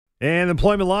And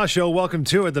Employment Law Show, welcome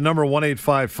to it. The number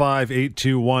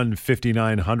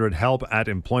 1-855-821-5900, help at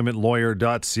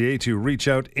employmentlawyer.ca to reach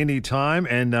out anytime.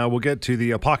 And we'll get to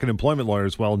the pocket employment lawyer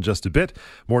as well in just a bit.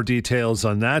 More details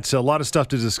on that. So a lot of stuff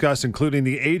to discuss, including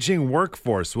the aging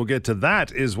workforce. We'll get to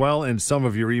that as well and some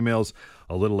of your emails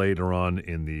a little later on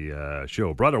in the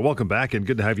show. Brother, welcome back, and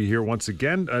good to have you here once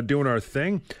again doing our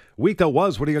thing. Week that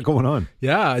was, what do you got going on?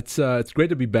 Yeah, it's great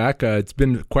to be back. It's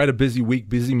been quite a busy week,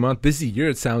 busy month, busy year.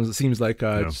 It seems like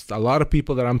just a lot of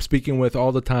people that I'm speaking with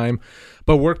all the time.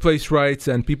 But workplace rights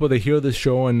and people, they hear this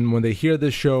show, and when they hear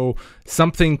this show,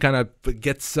 something kind of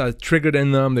gets triggered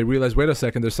in them. They realize, wait a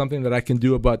second, there's something that I can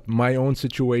do about my own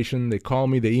situation. They call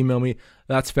me, they email me.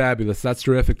 That's fabulous. That's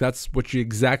terrific. That's what you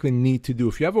exactly need to do.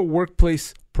 If you have a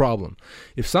workplace problem,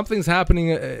 if something's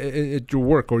happening at your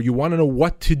work, or you want to know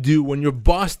what to do when your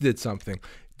boss did something,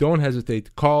 don't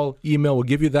hesitate. Call, email. We'll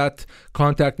give you that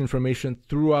contact information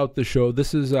throughout the show.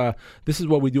 This is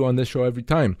what we do on this show every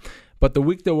time. But the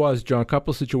week there was, John, a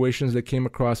couple situations that came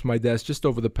across my desk just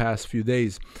over the past few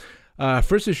days.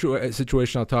 First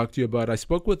situation I'll talk to you about, I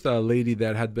spoke with a lady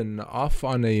that had been off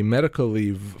on a medical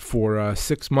leave for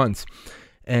 6 months.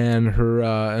 And her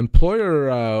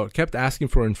employer kept asking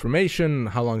for information.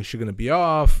 How long is she going to be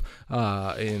off?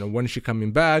 When is she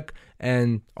coming back?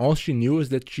 And all she knew is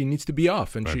that she needs to be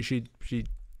off. And right. she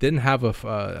didn't have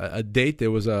a date. There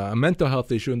was a mental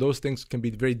health issue, and those things can be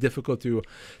very difficult to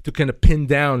kind of pin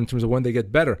down in terms of when they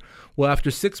get better. Well, after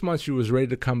 6 months, she was ready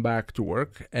to come back to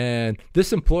work. And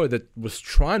this employer that was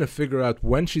trying to figure out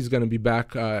when she's going to be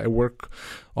back at work,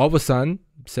 all of a sudden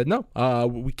said, no,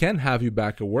 we can't have you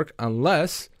back at work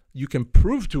unless you can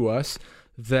prove to us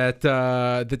that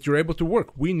you're able to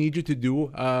work. We need you to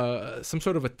do some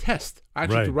sort of a test,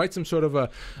 actually to write some sort of a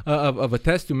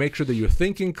test to make sure that you're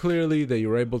thinking clearly, that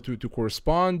you're able to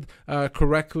correspond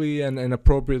correctly and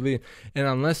appropriately. And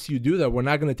unless you do that, we're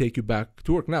not going to take you back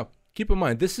to work. Now, keep in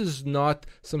mind, this is not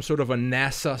some sort of a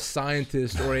NASA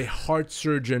scientist or a heart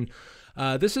surgeon.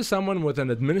 This is someone with an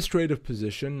administrative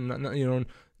position.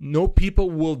 No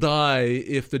people will die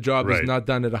if the job is not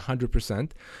done at 100%.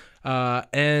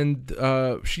 And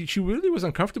she really was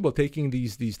uncomfortable taking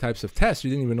these types of tests. She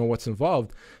didn't even know what's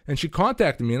involved. And she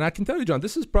contacted me. And I can tell you, John,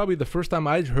 this is probably the first time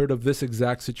I'd heard of this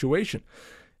exact situation.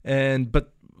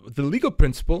 But the legal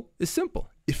principle is simple.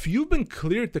 If you've been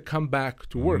cleared to come back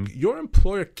to work, your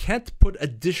employer can't put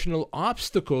additional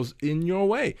obstacles in your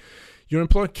way. Your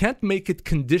employer can't make it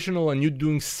conditional on you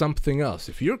doing something else.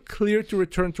 If you're cleared to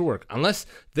return to work, unless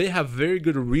they have very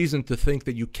good reason to think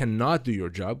that you cannot do your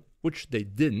job, which they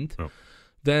didn't,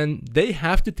 then they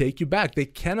have to take you back. They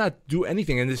cannot do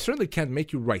anything, and they certainly can't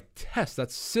make you write tests.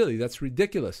 That's silly. That's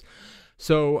ridiculous.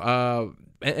 So,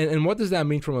 and what does that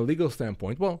mean from a legal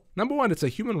standpoint? Well, number one, it's a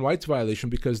human rights violation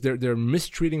because they're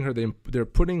mistreating her. They're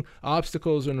putting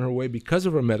obstacles in her way because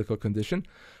of her medical condition.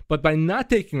 But by not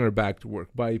taking her back to work,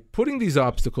 by putting these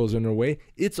obstacles in her way,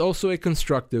 it's also a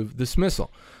constructive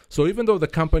dismissal. So even though the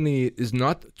company is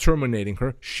not terminating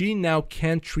her, she now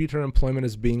can't treat her employment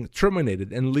as being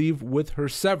terminated and leave with her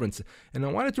severance. And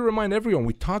I wanted to remind everyone,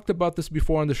 we talked about this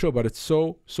before on the show, but it's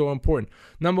so important.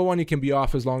 Number one, you can be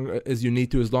off as long as you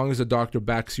need to, as long as the doctor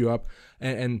backs you up,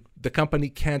 and the company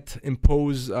can't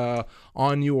impose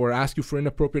on you or ask you for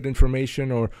inappropriate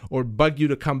information or bug you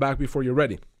to come back before you're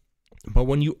ready. But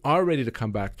when you are ready to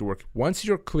come back to work, once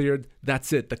you're cleared,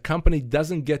 that's it. The company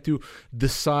doesn't get to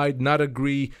decide, not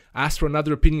agree, ask for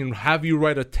another opinion, have you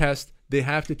write a test. They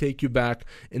have to take you back.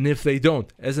 And if they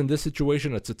don't, as in this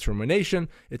situation, it's a termination,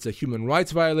 it's a human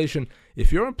rights violation.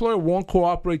 If your employer won't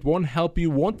cooperate, won't help you,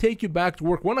 won't take you back to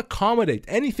work, won't accommodate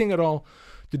anything at all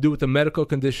to do with a medical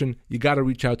condition, you got to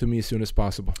reach out to me as soon as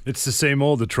possible. It's the same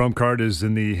old, the trump card is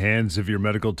in the hands of your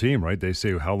medical team, right? They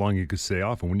say how long you could stay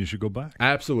off and when you should go back.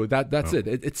 Absolutely. That's it.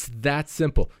 It's that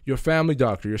simple. Your family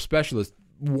doctor, your specialist,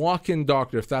 walk-in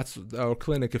doctor, if that's or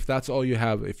clinic, if that's all you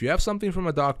have. If you have something from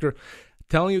a doctor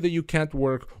telling you that you can't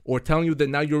work or telling you that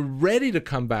now you're ready to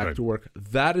come back to work,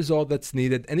 that is all that's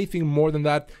needed. Anything more than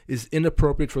that is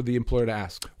inappropriate for the employer to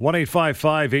ask.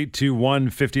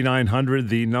 1-855-821-5900,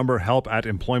 the number, help at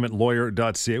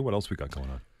employmentlawyer.ca. What else we got going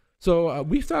on? So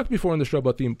we've talked before on the show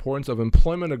about the importance of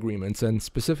employment agreements, and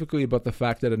specifically about the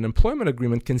fact that an employment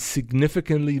agreement can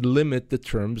significantly limit the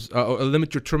terms,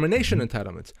 limit your termination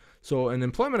entitlements. So an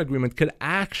employment agreement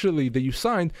that you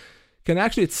signed can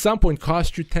actually at some point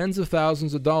cost you tens of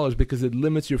thousands of dollars because it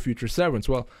limits your future severance.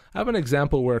 Well, I have an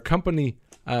example where a company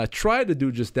tried to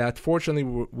do just that. Fortunately,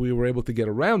 we were able to get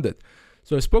around it.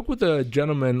 So I spoke with a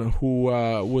gentleman who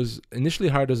was initially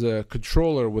hired as a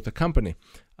controller with a company,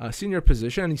 a senior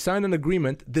position, and he signed an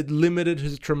agreement that limited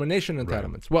his termination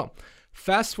entitlements. Well,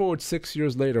 Fast forward 6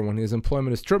 years later, when his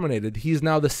employment is terminated, he's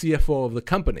now the CFO of the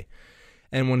company.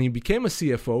 And when he became a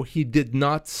CFO, he did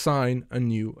not sign a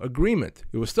new agreement.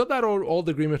 It was still that old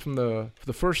agreement from the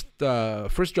first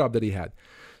job that he had.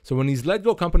 So when he's let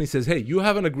go, company says, hey, you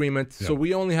have an agreement, so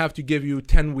we only have to give you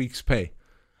 10 weeks pay.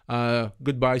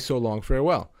 Goodbye, so long,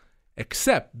 farewell.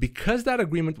 Except because that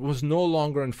agreement was no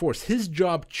longer enforced, his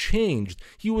job changed.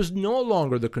 He was no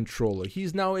longer the controller.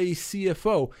 He's now a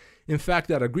CFO. In fact,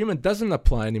 that agreement doesn't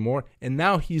apply anymore, and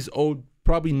now he's owed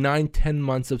probably 9-10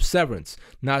 months of severance,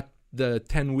 not the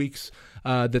 10 weeks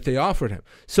that they offered him.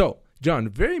 So, John,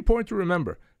 very important to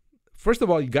remember. First of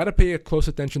all, you got to pay close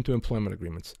attention to employment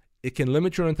agreements. It can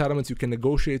limit your entitlements. You can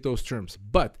negotiate those terms.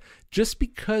 But just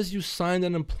because you signed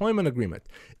an employment agreement,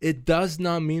 it does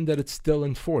not mean that it's still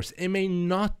enforced. It may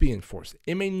not be enforced.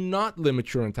 It may not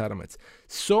limit your entitlements.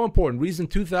 So important. Reason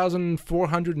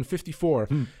 2454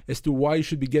 as to why you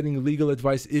should be getting legal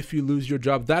advice if you lose your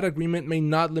job. That agreement may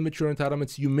not limit your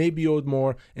entitlements. You may be owed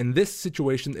more. In this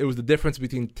situation, it was the difference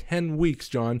between 10 weeks,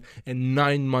 John, and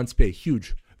 9 months pay.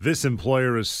 Huge. This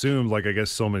employer assumed, like I guess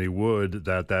so many would,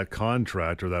 that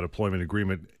contract or that employment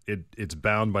agreement, it's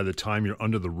bound by the time you're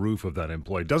under the roof of that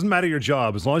employee. Doesn't matter your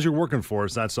job. As long as you're working for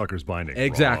us, that sucker's binding.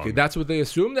 Exactly. Wrong. That's what they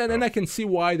assumed, and I can see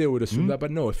why they would assume that. But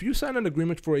no, if you sign an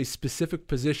agreement for a specific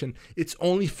position, it's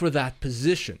only for that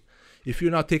position. If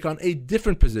you now take on a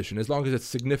different position, as long as it's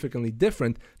significantly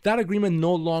different, that agreement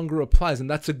no longer applies, and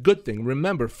that's a good thing.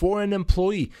 Remember, for an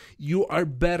employee, you are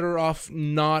better off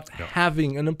not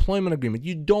having an employment agreement.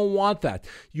 You don't want that.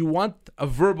 You want a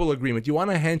verbal agreement. You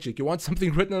want a handshake. You want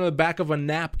something written on the back of a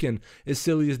napkin, as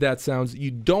silly as that sounds.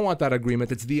 You don't want that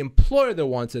agreement. It's the employer that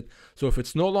wants it. So if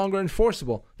it's no longer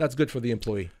enforceable, that's good for the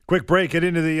employee. Quick break. Get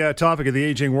into the topic of the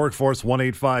aging workforce.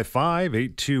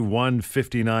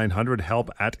 1-855-821-5900. Help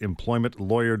at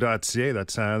employmentlawyer.ca.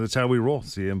 That's how we roll.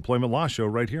 It's the Employment Law Show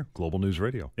right here, Global News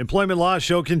Radio. Employment Law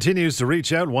Show continues to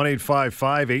reach out.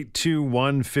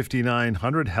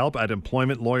 1-855-821-5900. Help at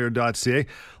employmentlawyer.ca.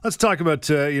 Let's talk about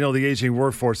the aging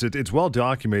workforce. It's well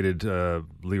documented,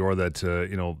 Lior, that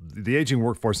the aging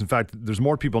workforce. In fact, there's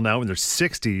more people now in their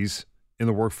 60s in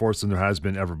the workforce than there has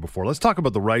been ever before. Let's talk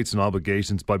about the rights and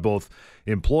obligations by both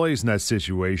employees in that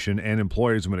situation and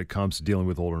employers when it comes to dealing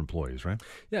with older employees, right?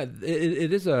 Yeah,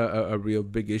 it is a real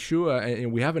big issue.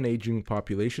 And we have an aging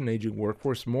population, aging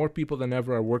workforce. More people than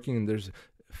ever are working, and there's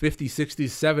 50s, 60s,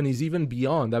 70s, even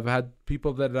beyond. I've had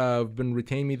people that have been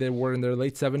retaining me that were in their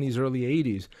late 70s, early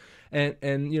 80s. And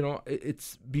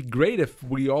it's be great if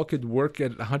we all could work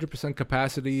at 100%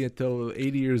 capacity until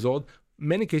 80 years old.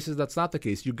 Many cases, that's not the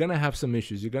case. You're going to have some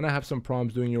issues. You're going to have some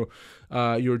problems doing your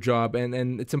job.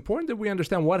 And it's important that we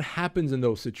understand what happens in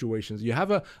those situations. You have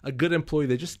a good employee.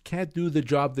 They just can't do the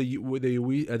job the way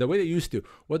they used to.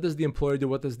 What does the employer do?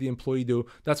 What does the employee do?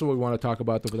 That's what we want to talk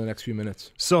about over the next few minutes.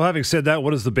 So having said that,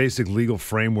 what is the basic legal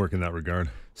framework in that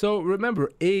regard? So remember,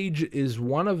 age is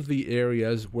one of the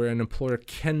areas where an employer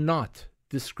cannot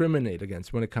discriminate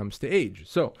against when it comes to age.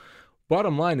 So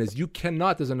bottom line is you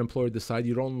cannot, as an employer, decide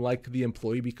you don't like the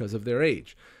employee because of their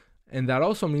age. And that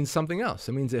also means something else.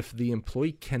 It means if the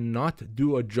employee cannot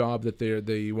do a job that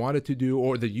they wanted to do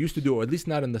or they used to do, or at least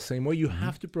not in the same way, you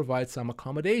have to provide some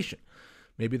accommodation.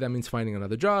 Maybe that means finding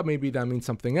another job. Maybe that means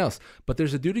something else. But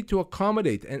there's a duty to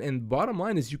accommodate. And bottom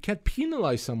line is you can't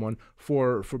penalize someone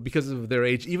for because of their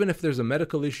age, even if there's a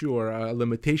medical issue or a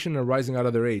limitation arising out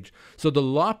of their age. So the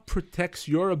law protects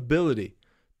your ability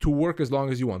to work as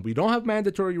long as you want. We don't have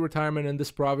mandatory retirement in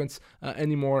this province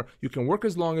anymore. You can work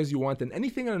as long as you want, and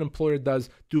anything an employer does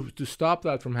to stop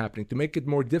that from happening, to make it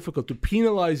more difficult, to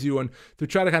penalize you and to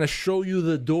try to kind of show you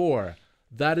the door,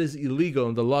 that is illegal,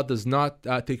 and the law does not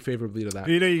take favorably to that.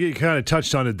 You kind of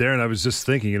touched on it there, and I was just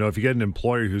thinking, if you get an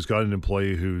employer who's got an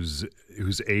employee who's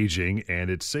aging, and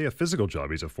it's, say, a physical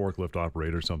job, he's a forklift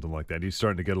operator or something like that, he's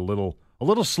starting to get a little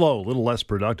slow, a little less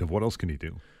productive. What else can he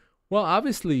do? Well,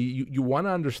 obviously, you want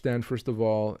to understand, first of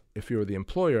all, if you're the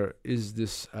employer, is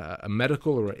this a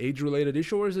medical or age-related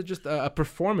issue, or is it just a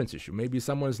performance issue? Maybe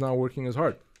someone is not working as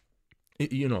hard.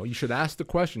 You should ask the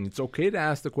question. It's okay to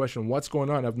ask the question, what's going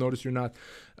on? I've noticed you're not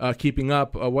keeping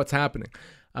up. What's happening?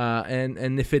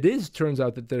 And if it turns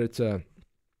out that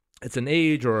it's an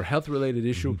age or a health-related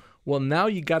issue, well, now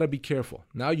you got to be careful.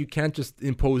 Now you can't just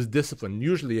impose discipline.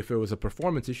 Usually, if it was a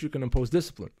performance issue, you can impose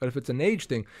discipline. But if it's an age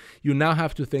thing, you now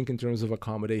have to think in terms of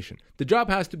accommodation. The job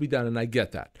has to be done, and I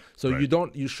get that. So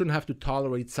right. you shouldn't have to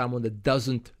tolerate someone that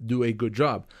doesn't do a good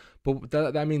job. But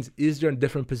that means, is there a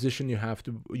different position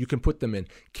you can put them in?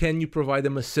 Can you provide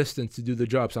them assistance to do the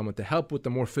job? Someone to help with the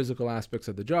more physical aspects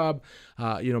of the job.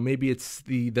 Maybe it's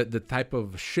the type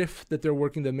of shift that they're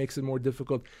working that makes it more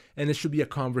difficult. And it should be a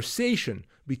conversation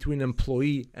between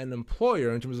employee and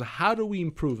employer in terms of how do we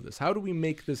improve this? How do we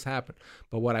make this happen?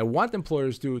 But what I want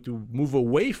employers to move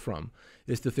away from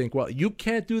is to think, well, you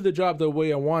can't do the job the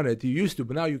way I want it. You used to,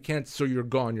 but now you can't, so you're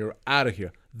gone. You're out of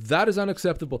here. That is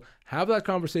unacceptable. Have that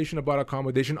conversation about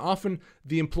accommodation. Often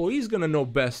the employee is going to know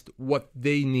best what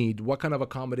they need, what kind of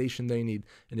accommodation they need.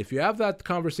 And if you have that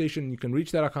conversation, you can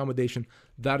reach that accommodation.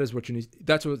 That is what you need.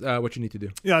 That's what you need to do.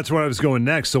 Yeah, that's where I was going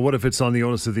next. So what if it's on the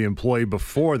onus of the employee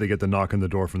before they get the knock on the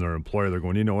door from their employer? They're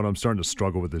going, you know what, I'm starting to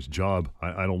struggle with this job.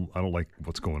 I don't like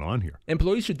what's going on here.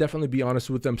 Employees should definitely be honest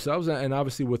with themselves and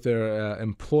obviously with their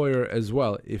employer as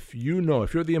well. If you're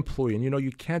the employee and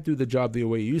you can't do the job the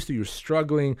way you used to, you're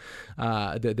struggling,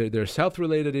 there's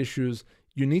health-related issues,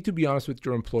 you need to be honest with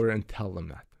your employer and tell them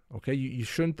that. Okay, you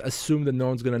shouldn't assume that no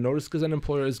one's going to notice, because an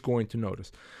employer is going to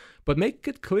notice. But make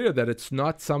it clear that it's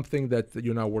not something that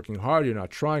you're not working hard, you're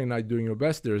not trying, you're not doing your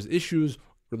best. There's issues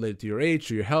related to your age,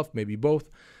 to your health, maybe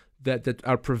both, that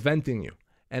are preventing you.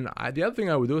 And the other thing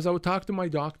I would do is I would talk to my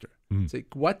doctor. Say,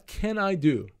 what can I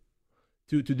do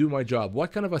to do my job?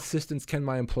 What kind of assistance can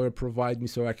my employer provide me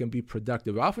so I can be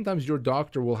productive? Oftentimes your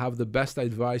doctor will have the best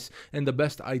advice and the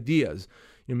best ideas.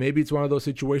 Maybe it's one of those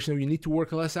situations where you need to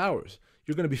work less hours.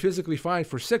 You're going to be physically fine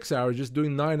for 6 hours. Just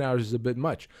doing 9 hours is a bit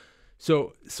much.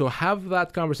 So have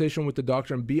that conversation with the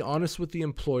doctor and be honest with the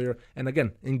employer. And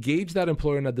again, engage that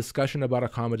employer in a discussion about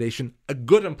accommodation. A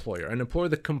good employer, an employer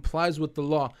that complies with the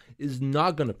law, is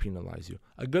not going to penalize you.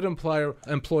 A good employer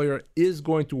is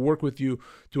going to work with you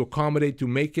to accommodate, to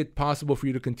make it possible for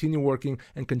you to continue working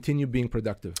and continue being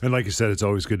productive. And like you said, it's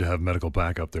always good to have medical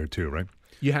backup there too, right?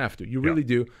 You have to. You really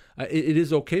do. It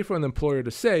is okay for an employer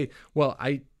to say, well,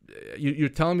 you're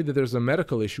telling me that there's a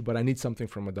medical issue, but I need something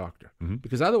from a doctor.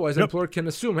 Because otherwise, an employer can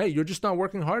assume, hey, you're just not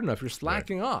working hard enough. You're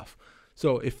slacking off.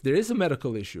 So if there is a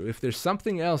medical issue, if there's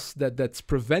something else that's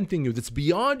preventing you, that's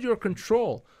beyond your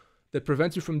control, that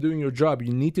prevents you from doing your job,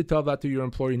 you need to tell that to your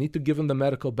employer. You need to give them the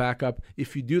medical backup.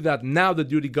 If you do that, now the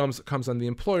duty comes on the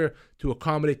employer to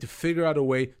accommodate, to figure out a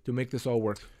way to make this all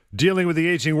work. Dealing with the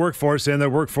aging workforce, and that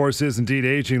workforce is indeed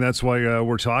aging. That's why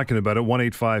we're talking about it.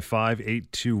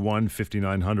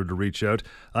 1-855-821-5900 to reach out.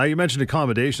 You mentioned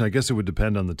accommodation. I guess it would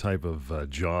depend on the type of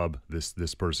job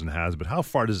this person has, but how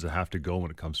far does it have to go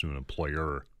when it comes to an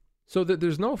employer? So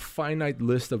there's no finite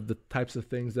list of the types of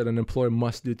things that an employer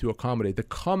must do to accommodate. The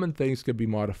common things could be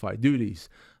modified duties,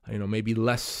 maybe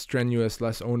less strenuous,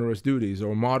 less onerous duties,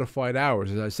 or modified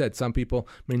hours. As I said, some people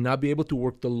may not be able to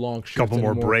work the long shifts. Couple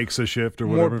more breaks a shift or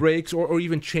whatever. More breaks, or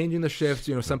even changing the shifts.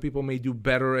 Some people may do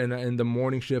better in the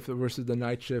morning shift versus the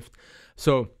night shift.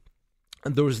 So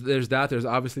there's that. There's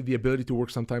obviously the ability to work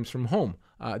sometimes from home.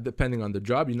 Depending on the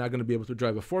job, you're not going to be able to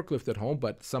drive a forklift at home,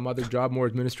 but some other job, more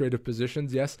administrative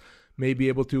positions, yes, may be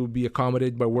able to be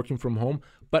accommodated by working from home.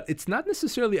 But it's not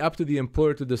necessarily up to the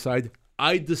employer to decide,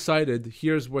 I decided,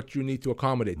 here's what you need to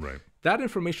accommodate. Right. That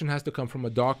information has to come from a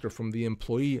doctor, from the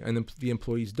employee and the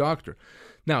employee's doctor.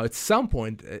 Now, at some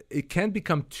point, it can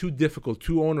become too difficult,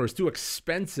 too onerous, too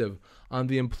expensive on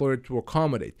the employer to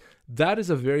accommodate. That is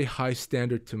a very high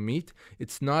standard to meet.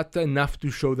 It's not enough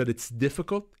to show that it's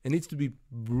difficult. It needs to be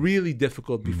really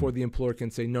difficult before the employer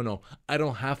can say, no, I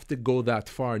don't have to go that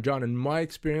far. John, in my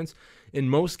experience, in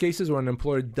most cases where an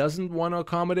employer doesn't want to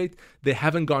accommodate, they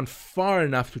haven't gone far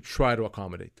enough to try to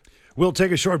accommodate. We'll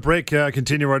take a short break,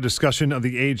 continue our discussion of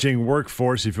the aging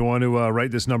workforce. If you want to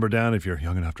write this number down, if you're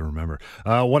young enough to remember,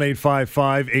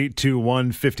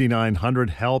 1-855-821-5900,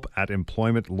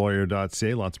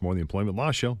 help@employmentlawyer.ca. Lots more. The Employment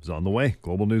Law Show is on the way.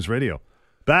 Global News Radio.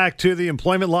 Back to the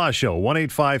Employment Law Show.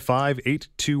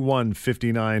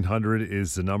 1-855-821-5900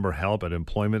 is the number,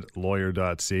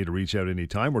 help@employmentlawyer.ca to reach out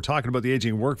anytime. We're talking about the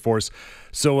aging workforce.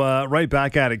 So right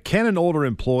back at it. Can an older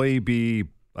employee be,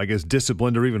 I guess,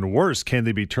 disciplined, or even worse, can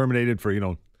they be terminated for,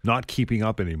 not keeping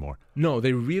up anymore? No,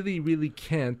 they really, really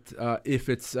can't if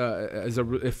it's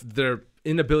if their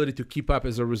inability to keep up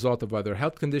as a result of either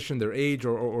health condition, their age,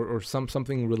 or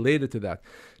something related to that.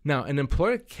 Now, an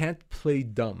employer can't play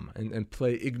dumb and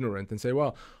play ignorant and say,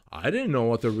 well, I didn't know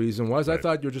what the reason was. Right. I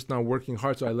thought you're just not working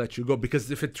hard, so I let you go. Because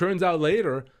if it turns out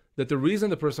later that the reason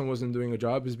the person wasn't doing a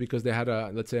job is because they had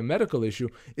let's say a medical issue,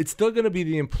 it's still going to be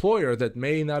the employer that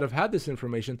may not have had this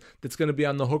information that's going to be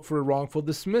on the hook for wrongful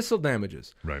dismissal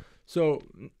damages. Right. So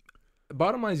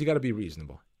bottom line is you got to be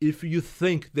reasonable. If you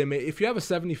think if you have a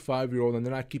 75-year-old and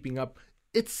they're not keeping up,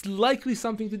 it's likely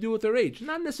something to do with their age.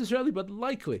 Not necessarily, but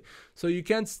likely. So you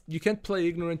can't play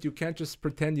ignorant. You can't just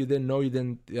pretend you didn't know, you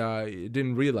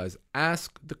didn't realize.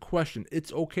 Ask the question.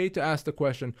 It's okay to ask the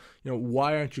question,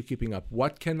 why aren't you keeping up?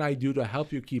 What can I do to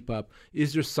help you keep up?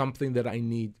 Is there something that I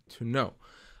need to know?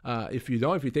 If you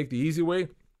take the easy way,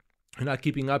 you're not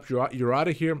keeping up, you're out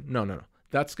of here. No.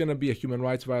 That's going to be a human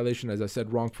rights violation, as I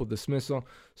said, wrongful dismissal.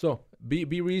 So be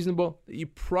reasonable. You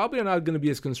probably are not going to be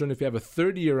as concerned if you have a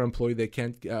 30-year employee that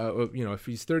can't, if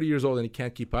he's 30 years old and he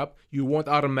can't keep up, you won't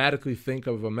automatically think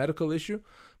of a medical issue.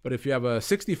 But if you have a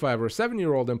 65 or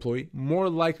 70-year-old employee, more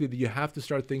likely that you have to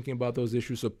start thinking about those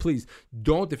issues. So please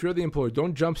if you're the employer,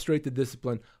 don't jump straight to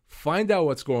discipline. Find out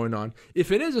what's going on.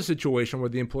 If it is a situation where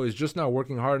the employee is just not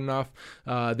working hard enough,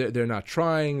 they're not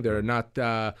trying, they're not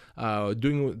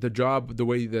doing the job the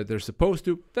way that they're supposed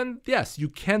to, then yes, you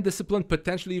can discipline,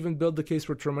 potentially even build the case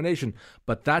for termination.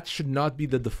 But that should not be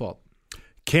the default.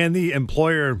 Can the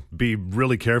employer be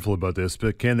really careful about this?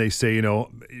 But can they say,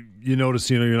 you notice,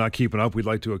 you're not keeping up. We'd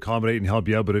like to accommodate and help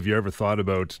you out. But have you ever thought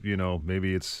about,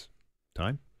 maybe it's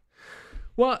time?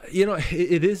 Well,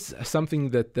 it is something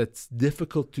that's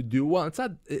difficult to do. Well, it's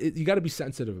not. You got to be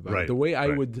sensitive about it. The way I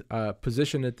would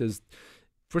position it is,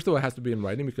 first of all, it has to be in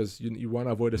writing because you want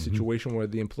to avoid a situation where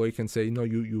the employee can say, no,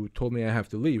 you told me I have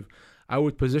to leave. I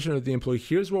would position it with the employee,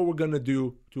 here's what we're going to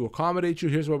do to accommodate you.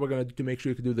 Here's what we're going to do to make sure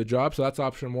you can do the job. So that's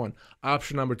option one.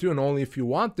 Option number two, and only if you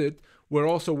want it, we're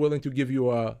also willing to give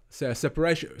you a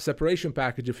separation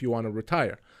package if you want to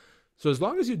retire. So as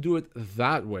long as you do it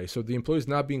that way, so the employee is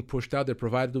not being pushed out, they're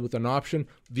provided with an option.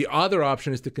 The other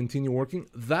option is to continue working.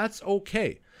 That's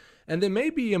okay. And there may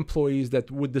be employees that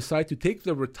would decide to take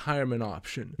the retirement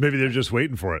option. Maybe they're just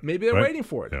waiting for it. Maybe they're waiting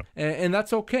for it. Yeah. And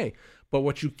that's okay. But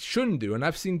what you shouldn't do, and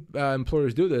I've seen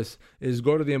employers do this, is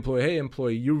go to the employee, hey,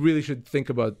 employee, you really should think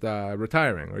about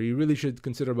retiring, or you really should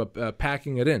consider about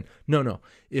packing it in. No.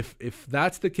 If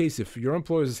that's the case, if your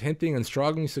employer is hinting and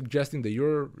strongly suggesting that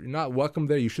you're not welcome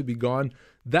there, you should be gone,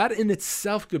 that in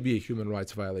itself could be a human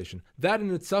rights violation. That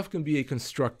in itself can be a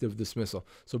constructive dismissal.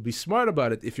 So be smart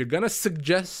about it. If you're going to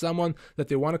suggest someone that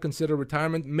they want to consider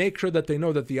retirement, make sure that they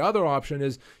know that the other option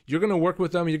is you're going to work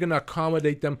with them, you're going to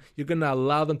accommodate them, you're going to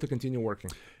allow them to continue working.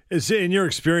 In your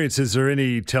experience, is there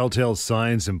any telltale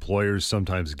signs employers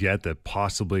sometimes get that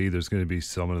possibly there's going to be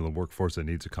someone in the workforce that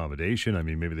needs accommodation? I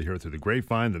mean, maybe they hear through the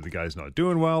grapevine that the guy's not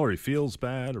doing well, or he feels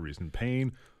bad, or he's in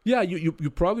pain. Yeah, you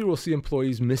probably will see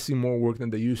employees missing more work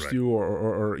than they used to,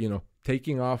 or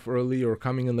taking off early or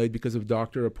coming in late because of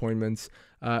doctor appointments.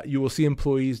 You will see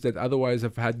employees that otherwise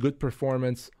have had good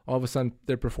performance, all of a sudden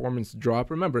their performance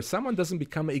drop. Remember, someone doesn't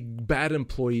become a bad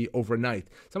employee overnight.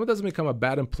 Someone doesn't become a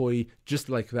bad employee just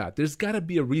like that. There's got to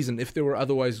be a reason if they were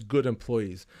otherwise good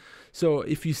employees. So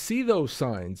if you see those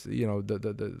signs,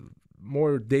 the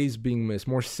more days being missed,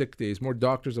 more sick days, more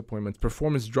doctor's appointments,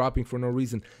 performance dropping for no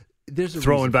reason, there's a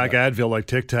throwing back Advil like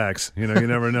Tic Tacs. You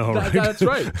never know. Right? That's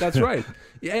right. That's right.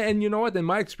 Yeah, and you know what? In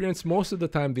my experience, most of the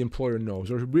time the employer knows,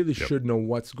 or really should know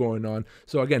what's going on.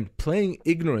 So again, playing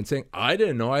ignorant, saying, I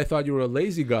didn't know, I thought you were a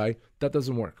lazy guy, that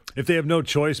doesn't work. If they have no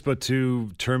choice but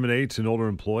to terminate an older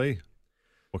employee,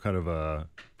 what kind of a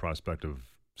prospect of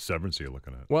severance are you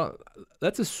looking at? Well,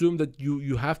 let's assume that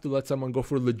you have to let someone go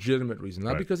for a legitimate reason,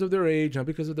 not because of their age, not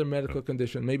because of their medical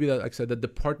condition. Maybe that, like I said, the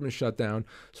department shut down,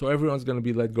 so everyone's going to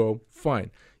be let go.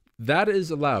 Fine. That is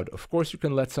allowed. Of course, you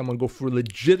can let someone go for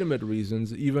legitimate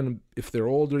reasons, even if they're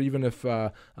older, even if they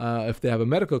have a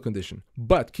medical condition.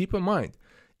 But keep in mind,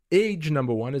 age,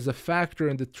 number one, is a factor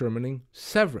in determining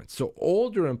severance. So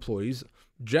older employees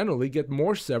generally get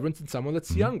more severance than someone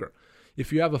that's younger.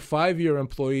 If you have a 5-year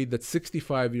employee that's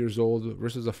 65 years old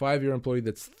versus a 5-year employee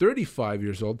that's 35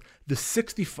 years old, the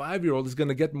 65-year-old is going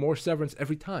to get more severance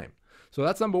every time. So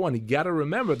that's number one. You got to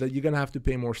remember that you're going to have to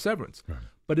pay more severance. Right.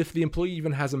 But if the employee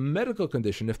even has a medical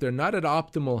condition, if they're not at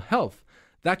optimal health,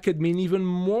 that could mean even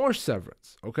more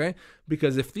severance, okay?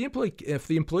 Because if the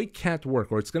employee can't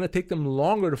work, or it's going to take them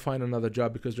longer to find another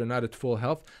job because they're not at full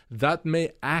health, that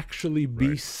may actually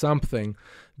be something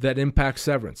that impacts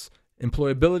severance.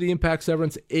 Employability impacts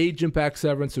severance, age impacts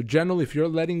severance. So generally, if you're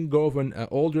letting go of an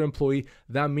older employee,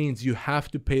 that means you have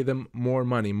to pay them more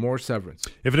money, more severance.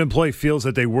 If an employee feels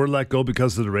that they were let go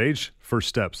because of their age, first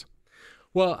steps.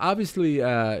 Well, obviously,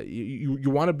 you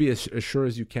want to be as sure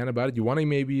as you can about it. You want to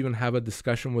maybe even have a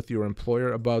discussion with your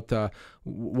employer about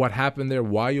what happened there,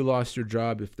 why you lost your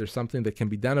job, if there's something that can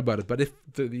be done about it. But if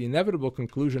the inevitable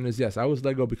conclusion is, yes, I was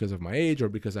let go because of my age or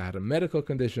because I had a medical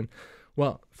condition,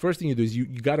 well, first thing you do is you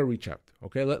got to reach out.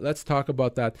 Okay, let's talk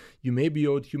about that. You may be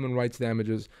owed human rights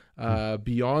damages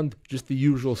beyond just the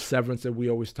usual severance that we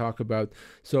always talk about.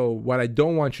 So what I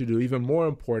don't want you to do, even more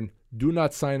important, do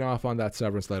not sign off on that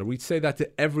severance letter. We say that to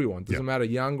everyone, doesn't matter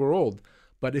young or old.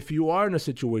 But if you are in a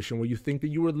situation where you think that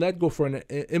you were let go for an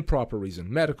improper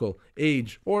reason, medical,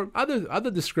 age, or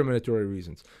other discriminatory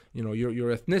reasons,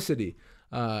 your ethnicity,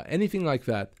 anything like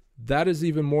that, that is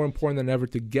even more important than ever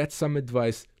to get some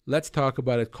advice. Let's talk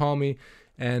about it. Call me,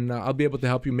 and I'll be able to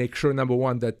help you make sure, number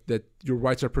one, that your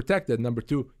rights are protected. Number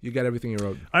two, you get everything you're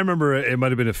owed. I remember it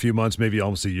might have been a few months, maybe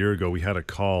almost a year ago, we had a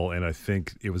call, and I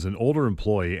think it was an older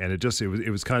employee, and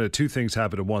it was kind of two things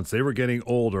happened at once. They were getting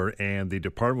older, and the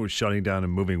department was shutting down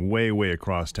and moving way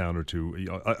across town or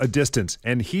to a distance,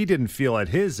 and he didn't feel at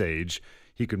his age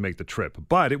he could make the trip.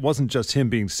 But it wasn't just him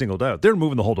being singled out. They're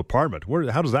moving the whole department.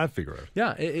 How does that figure out?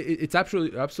 Yeah, it's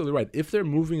absolutely right. If they're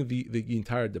moving the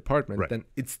entire department, then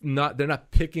they're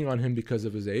not picking on him because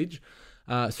of his age.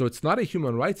 So it's not a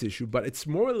human rights issue, but it's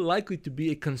more likely to be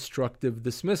a constructive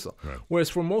dismissal. Right. Whereas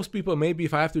for most people, maybe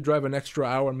if I have to drive an extra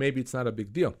hour, maybe it's not a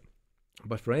big deal.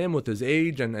 But for him, with his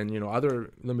age and other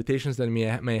limitations that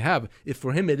he may have, if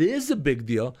for him it is a big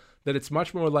deal, that it's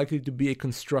much more likely to be a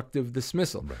constructive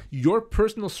dismissal. Right. Your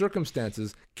personal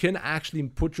circumstances can actually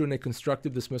put you in a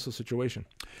constructive dismissal situation.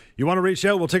 You want to reach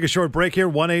out? We'll take a short break here.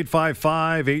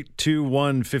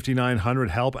 1-855-821-5900.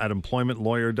 Help at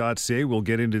employmentlawyer.ca. We'll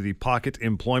get into the Pocket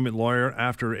Employment Lawyer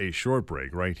after a short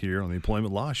break right here on the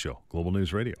Employment Law Show, Global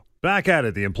News Radio. Back at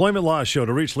it, the Employment Law Show.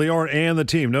 To reach Lior and the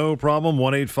team, no problem.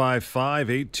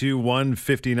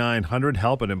 1-855-821-5900.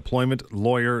 Help at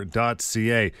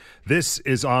employmentlawyer.ca. This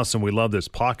is awesome. We love this.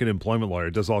 Pocket Employment Lawyer.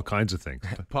 It does all kinds of things.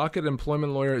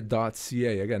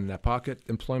 PocketEmploymentLawyer.ca. Again,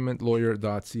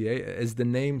 PocketEmploymentLawyer.ca. As the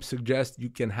name suggests, you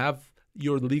can have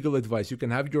your legal advice. You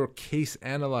can have your case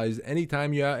analyzed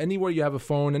anytime anywhere you have a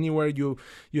phone, anywhere you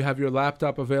have your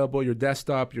laptop available, your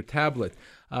desktop, your tablet.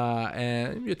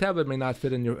 And your tablet may not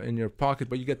fit in your pocket,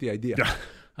 but you get the idea.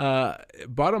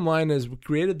 Bottom line is, we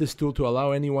created this tool to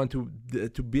allow anyone to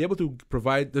be able to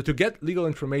get legal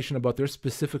information about their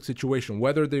specific situation,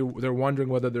 whether they're wondering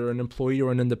whether they're an employee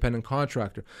or an independent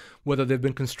contractor, whether they've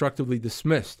been constructively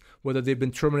dismissed, whether they've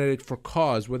been terminated for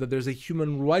cause, whether there's a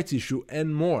human rights issue,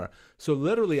 and more. So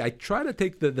literally, I try to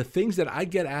take the things that I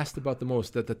get asked about the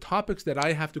most, the topics that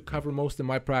I have to cover most in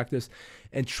my practice,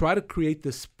 and try to create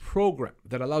this program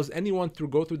that allows anyone to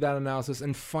go through that analysis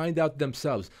and find out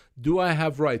themselves, do I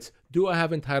have rights? Do I have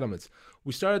entitlements?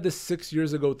 We started this 6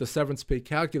 years ago with the severance pay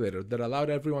calculator that allowed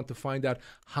everyone to find out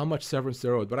how much severance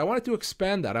they're owed. But I wanted to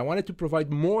expand that. I wanted to provide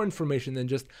more information than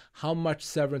just how much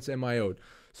severance am I owed.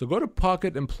 So go to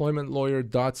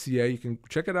PocketEmploymentLawyer.ca. You can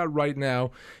check it out right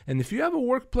now. And if you have a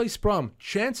workplace problem,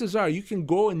 chances are you can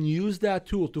go and use that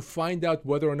tool to find out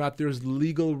whether or not there's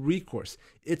legal recourse.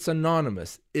 It's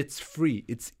anonymous. It's free.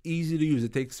 It's easy to use.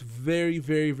 It takes very,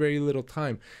 very, very little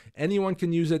time. Anyone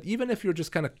can use it, even if you're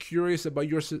just kind of curious about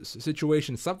your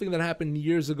situation, something that happened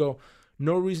years ago.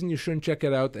 No reason you shouldn't check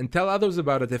it out, and tell others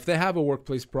about it if they have a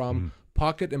workplace problem.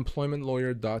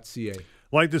 PocketEmploymentLawyer.ca.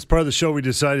 Like this part of the show, we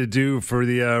decided to do for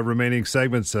the remaining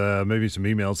segments, maybe some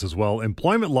emails as well.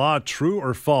 Employment law, true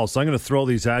or false? I'm going to throw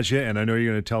these at you, and I know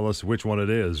you're going to tell us which one it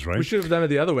is, right? We should have done it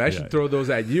the other way. I should throw those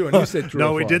at you, and you said true or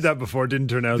false. No, we did that before. It didn't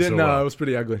turn out so well. No, it was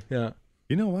pretty ugly, yeah.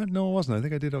 You know what? No, it wasn't. I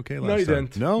think I did okay last time. No, you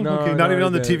didn't. No? Okay, not even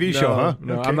on the TV show, huh?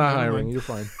 No, okay, I'm not hiring. You're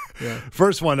fine. Yeah.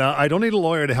 First one, I don't need a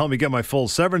lawyer to help me get my full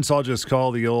severance. I'll just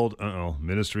call the old,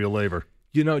 Ministry of Labor.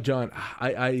 You know, John,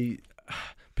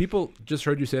 people just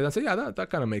heard you say that and say, yeah, that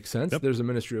kind of makes sense. Yep. There's a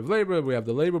Ministry of Labor. We have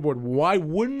the Labor Board. Why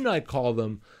wouldn't I call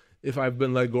them if I've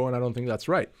been let go and I don't think that's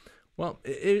right? Well,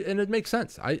 it makes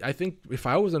sense. I think if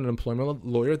I was an employment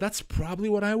lawyer, that's probably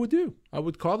what I would do. I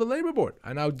would call the Labor Board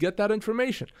and I would get that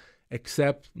information.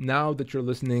 Except now that you're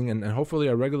listening, and hopefully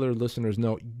our regular listeners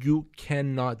know, you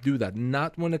cannot do that.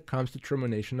 Not when it comes to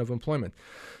termination of employment.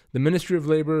 The Ministry of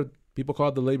Labor, people call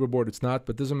it the Labor Board. It's not,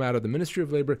 but it doesn't matter. The Ministry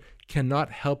of Labor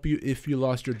cannot help you if you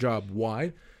lost your job.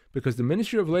 Why? Because the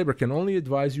Ministry of Labor can only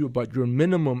advise you about your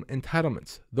minimum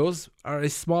entitlements. Those are a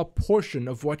small portion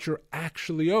of what you're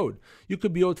actually owed. You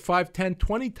could be owed 5, 10,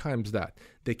 20 times that.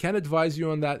 They can't advise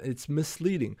you on that. It's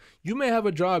misleading. You may have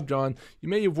a job, John. You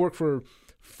may have worked for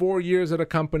 4 years at a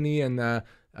company, and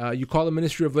you call the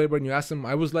Ministry of Labor and you ask them,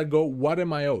 I was let go, what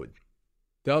am I owed?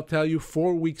 They'll tell you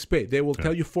 4 weeks pay. They will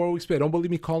tell you 4 weeks pay. Don't believe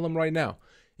me, call them right now.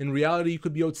 In reality, you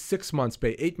could be owed 6 months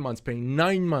pay, 8 months pay,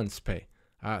 9 months pay.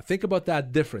 Think about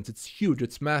that difference. It's huge.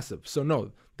 It's massive. So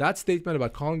no, That statement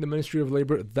about calling the Ministry of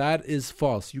Labor, that is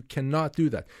false. You cannot do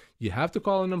that. You have to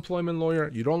call an employment lawyer.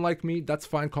 You don't like me, that's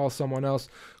fine. Call someone else.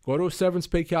 Go to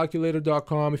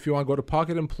severancepaycalculator.com. If you want, go to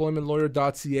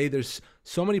pocketemploymentlawyer.ca. There's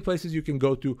so many places you can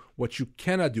go to. What you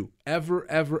cannot do, ever,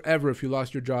 if you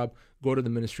lost your job, go to the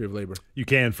Ministry of Labor. You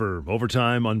can for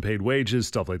overtime, unpaid wages,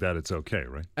 stuff like that. It's okay,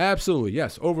 right? Absolutely,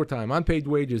 yes. Overtime, unpaid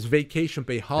wages, vacation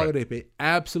pay, holiday pay,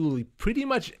 absolutely. Pretty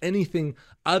much anything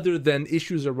other than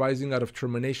issues arising out of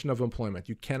termination of employment.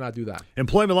 You cannot do that.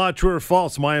 Employment law, true or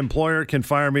false? My employer can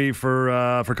fire me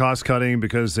for cost cutting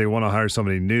because they want to hire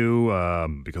somebody new,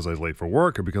 because I was late for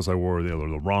work, or because I wore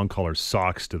the wrong color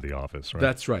socks to the office, right?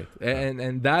 That's right.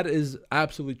 And that is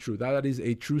absolutely true. That is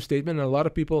a true statement. And a lot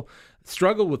of people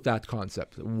struggle with that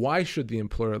concept. Why should the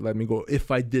employer let me go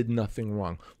if I did nothing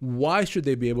wrong? Why should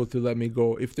they be able to let me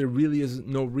go if there really is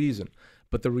no reason?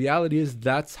 But the reality is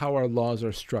that's how our laws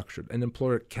are structured. An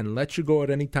employer can let you go at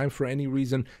any time for any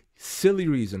reason, silly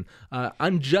reason,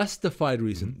 unjustified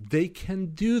reason. They can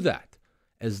do that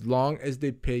as long as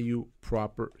they pay you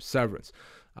proper severance.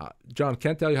 John,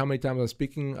 can't tell you how many times I'm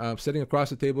speaking, sitting across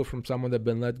the table from someone that's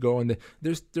been let go, and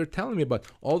they're telling me about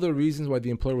all the reasons why the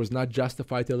employer was not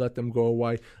justified to let them go,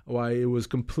 why it was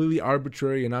completely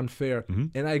arbitrary and unfair.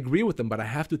 And I agree with them, but I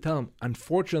have to tell them,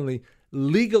 unfortunately,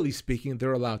 legally speaking,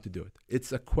 they're allowed to do it.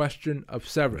 It's a question of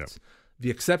severance. Yep. The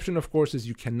exception, of course, is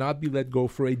you cannot be let go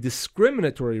for a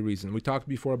discriminatory reason. We talked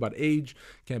before about age.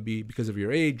 Can be because of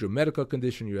your age, your medical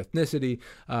condition, your ethnicity,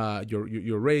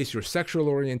 your race, your sexual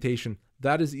orientation.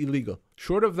 That is illegal.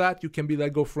 Short of that, you can be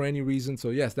let go for any reason.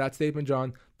 So yes, that statement,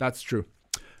 John, that's true.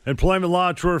 Employment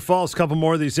law, true or false? Couple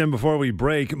more of these in before we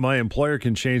break. My employer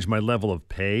can change my level of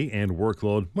pay and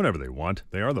workload whenever they want.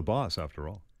 They are the boss, after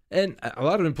all. And a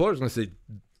lot of employers are going to say,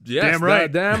 yes,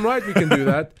 damn right we can do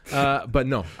that. But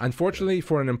no, unfortunately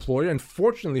for an employer, and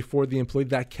fortunately for the employee,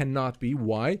 that cannot be.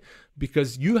 Why?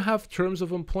 Because you have terms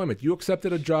of employment. You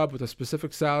accepted a job with a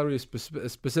specific salary,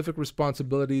 specific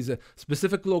responsibilities, a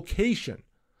specific location.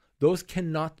 Those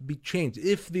cannot be changed.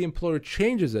 If the employer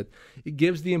changes it, it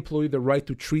gives the employee the right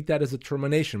to treat that as a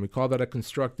termination. We call that a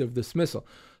constructive dismissal.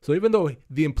 So even though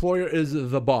the employer is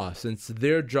the boss, and it's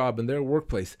their job and their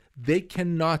workplace, they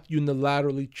cannot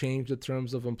unilaterally change the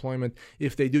terms of employment.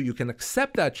 If they do, you can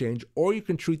accept that change, or you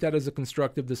can treat that as a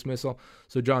constructive dismissal.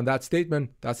 So John, that statement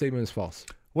is false.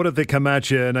 What if they come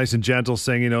at you nice and gentle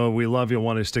saying, we love you,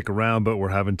 want to stick around, but we're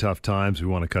having tough times. We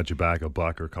want to cut you back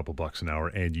 $1 or a couple bucks an hour,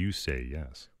 and you say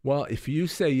yes? Well, if you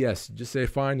say yes, just say,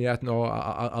 fine, yeah, no,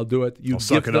 I'll do it. I'll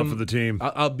suck it up for the team.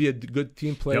 I'll be a good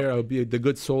team player. Yep. I'll be the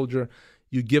good soldier.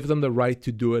 You give them the right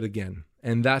to do it again.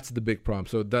 And that's the big problem.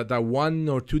 So that $1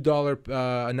 or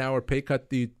 $2 an hour pay cut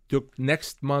that you took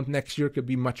next month, next year could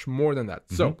be much more than that.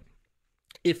 Mm-hmm. So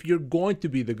if you're going to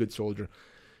be the good soldier,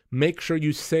 make sure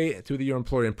you say to your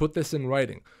employer and put this in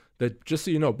writing that, just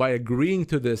so you know, by agreeing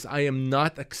to this, I am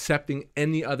not accepting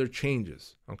any other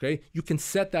changes. Okay? You can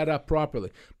set that up properly.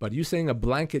 But you saying a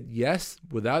blanket yes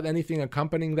without anything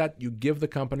accompanying that, you give the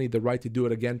company the right to do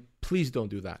it again. Please don't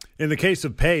do that. In the case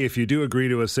of pay, if you do agree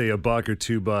to say $1 or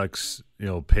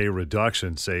 $2, pay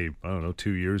reduction, say,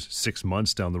 2 years, 6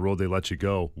 months down the road, they let you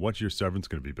go. What's your severance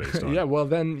going to be based on? Yeah, well,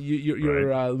 then you're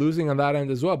right. Losing on that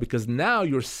end as well, because now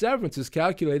your severance is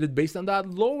calculated based on that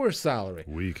lower salary.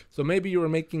 Weak. So maybe you were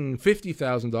making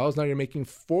 $50,000, now you're making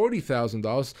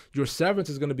 $40,000. Your severance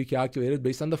is going to be calculated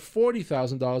based on the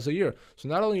 $40,000 a year. So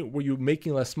not only were you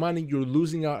making less money, you're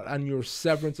losing out on your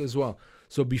severance as well.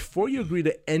 So before you agree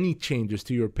to any changes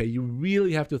to your pay, you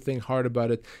really have to think hard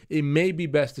about it. It may be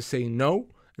best to say no,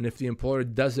 and if the employer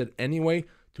does it anyway,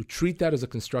 to treat that as a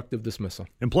constructive dismissal.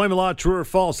 Employment law, true or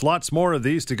false? Lots more of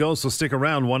these to go, so stick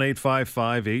around.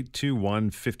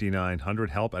 1-855-821-5900.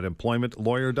 Help at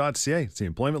employmentlawyer.ca. It's the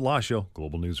Employment Law Show,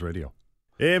 Global News Radio.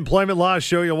 Employment Law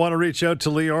Show, you'll want to reach out to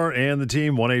Lior and the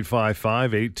team,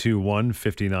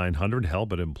 1-855-821-5900,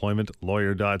 help at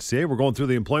employmentlawyer.ca. We're going through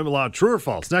the employment law, true or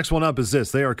false. Next one up is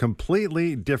this. They are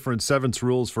completely different severance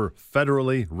rules for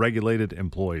federally regulated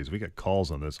employees. We get calls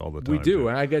on this all the time. We do,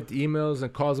 and I get emails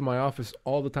and calls in my office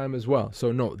all the time as well.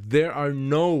 So no, there are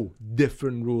no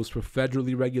different rules for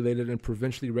federally regulated and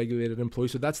provincially regulated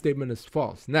employees. So that statement is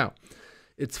false. Now,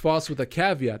 it's false with a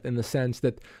caveat in the sense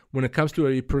that when it comes to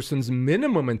a person's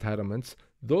minimum entitlements,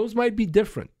 those might be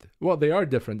different. Well, they are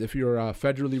different if you're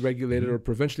federally regulated or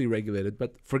provincially regulated,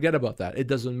 but forget about that. It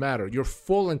doesn't matter. Your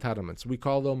full entitlements, we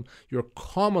call them your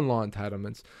common law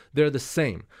entitlements, they're the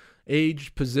same.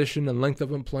 Age, position, and length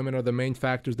of employment are the main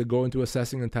factors that go into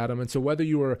assessing entitlement. So whether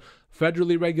you are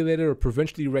federally regulated or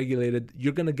provincially regulated,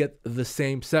 you're going to get the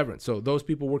same severance. So those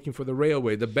people working for the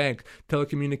railway, the bank,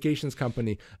 telecommunications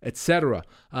company, etc.,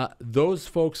 those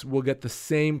folks will get the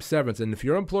same severance. And if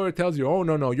your employer tells you, oh,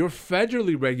 no, you're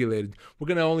federally regulated, we're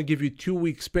going to only give you 2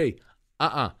 weeks pay.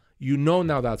 You know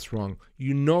now that's wrong.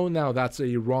 You know now that's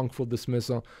a wrongful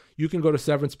dismissal. You can go to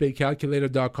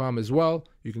severancepaycalculator.com as well.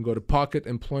 You can go to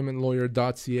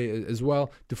pocketemploymentlawyer.ca as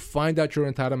well to find out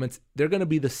your entitlements. They're going to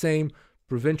be the same,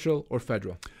 provincial or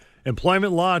federal.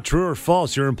 Employment law, true or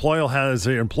false? Your employer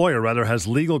has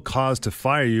legal cause to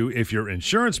fire you if your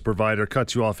insurance provider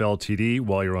cuts you off LTD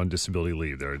while you're on disability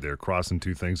leave. They're crossing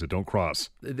two things that don't cross.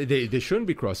 They shouldn't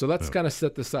be crossed. So let's kind of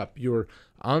set this up. You're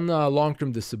on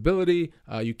long-term disability.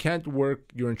 You can't work.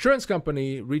 Your insurance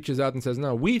company reaches out and says,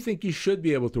 no, we think you should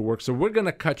be able to work, so we're going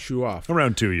to cut you off.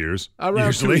 Around 2 years. Around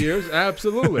usually. 2 years.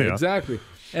 Absolutely. Yeah. Exactly.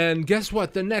 And guess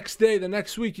what? The next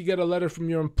week, you get a letter from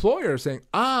your employer saying,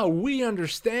 we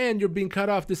understand you're being cut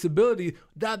off disability.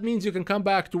 That means you can come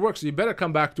back to work. So you better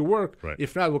come back to work. Right.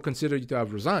 If not, we'll consider you to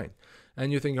have resigned.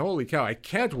 And you think, holy cow, I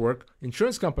can't work.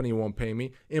 Insurance company won't pay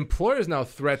me. Employer's now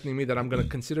threatening me that I'm going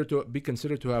to be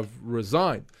considered to have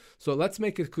resigned. So let's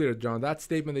make it clear, John, that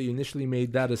statement that you initially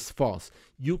made, that is false.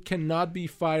 You cannot be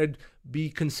fired, be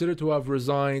considered to have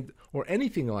resigned, or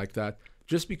anything like that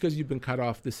just because you've been cut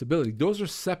off disability. Those are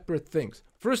separate things.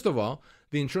 First of all,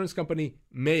 the insurance company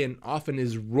may and often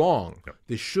is wrong. Yep.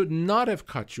 They should not have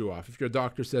cut you off if your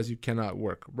doctor says you cannot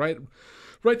work. Right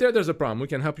there's a problem. We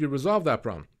can help you resolve that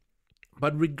problem.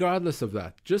 But regardless of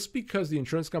that, just because the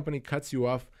insurance company cuts you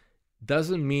off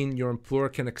doesn't mean your employer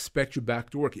can expect you back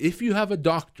to work. If you have a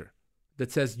doctor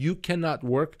that says you cannot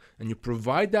work and you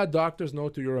provide that doctor's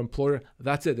note to your employer,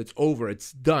 that's it. It's over.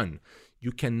 It's done.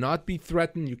 You cannot be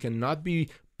threatened. You cannot be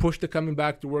pushed to coming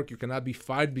back to work. You cannot be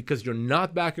fired because you're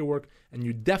not back at work, and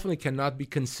you definitely cannot be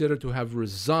considered to have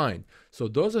resigned. So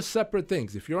those are separate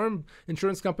things. If your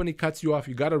insurance company cuts you off,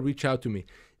 you got to reach out to me.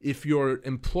 If your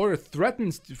employer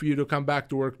threatens for you to come back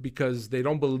to work because they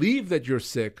don't believe that you're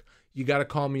sick, you got to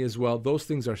call me as well. Those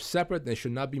things are separate. They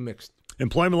should not be mixed.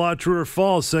 Employment law, true or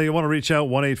false? So you want to reach out,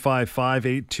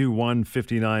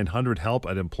 1-855-821-5900, help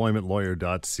at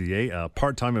employmentlawyer.ca.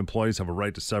 Part-time employees have a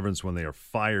right to severance when they are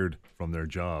fired from their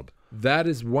job. That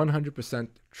is 100%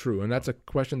 true, and that's a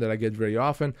question that I get very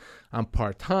often. I'm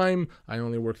part-time. I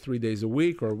only work 3 days a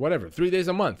week or whatever, 3 days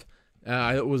a month.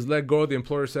 I was let go. The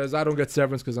employer says, I don't get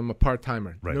severance because I'm a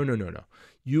part-timer. Right. No.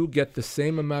 You get the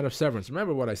same amount of severance.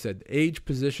 Remember what I said, age,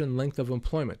 position, length of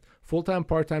employment. Full-time,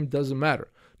 part-time, doesn't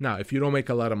matter. Now, if you don't make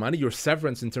a lot of money, your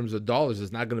severance in terms of dollars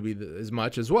is not going to be as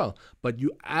much as well, but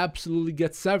you absolutely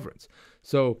get severance.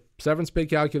 So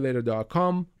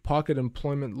severancepaycalculator.com,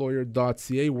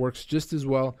 pocketemploymentlawyer.ca works just as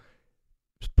well.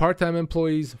 Part-time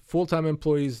employees, full-time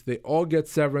employees, they all get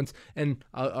severance. And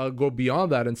I'll go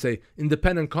beyond that and say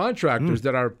independent contractors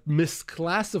that are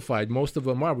misclassified, most of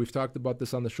them are, we've talked about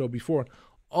this on the show before,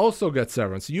 also get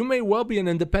severance. You may well be an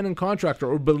independent contractor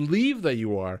or believe that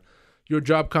you are. Your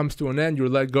job comes to an end, you're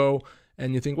let go,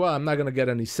 and you think, well, I'm not going to get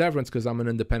any severance because I'm an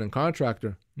independent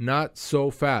contractor. Not so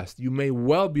fast. You may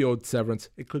well be owed severance.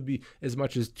 It could be as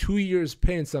much as 2 years'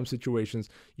 pay in some situations.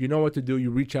 You know what to do. You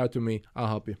reach out to me. I'll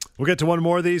help you. We'll get to one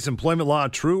more of these. Employment law,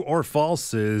 true or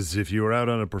false, is if you are out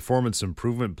on a performance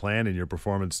improvement plan and your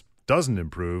performance doesn't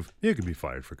improve, you could be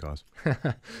fired for cause.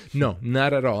 No,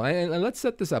 not at all. And let's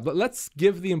set this up. Let's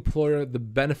give the employer the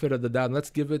benefit of the doubt. And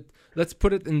let's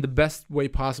put it in the best way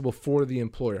possible for the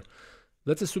employer.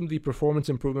 Let's assume the performance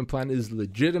improvement plan is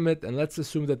legitimate, and let's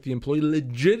assume that the employee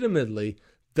legitimately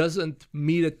doesn't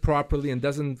meet it properly and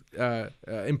doesn't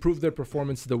improve their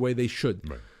performance the way they should.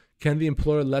 Right. Can the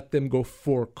employer let them go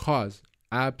for cause?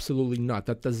 Absolutely not.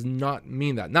 That does not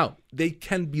mean that. Now, they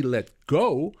can be let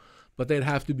go, but they'd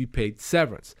have to be paid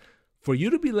severance. For you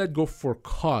to be let go for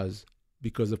cause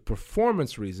because of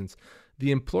performance reasons,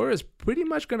 the employer is pretty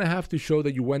much going to have to show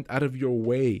that you went out of your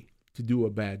way to do a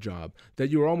bad job, that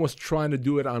you're almost trying to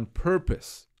do it on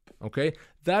purpose, okay?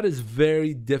 That is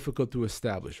very difficult to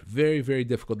establish, very, very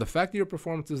difficult. The fact that your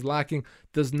performance is lacking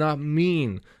does not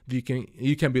mean that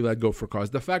you can be let go for cause.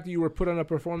 The fact that you were put on a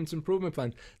performance improvement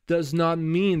plan does not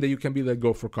mean that you can be let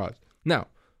go for cause. Now,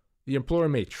 the employer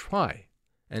may try.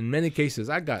 In many cases,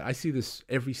 I see this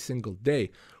every single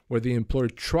day, where the employer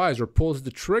tries or pulls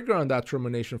the trigger on that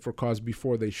termination for cause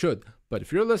before they should. But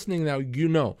if you're listening now, you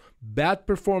know bad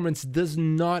performance does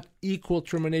not equal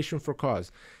termination for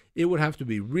cause. It would have to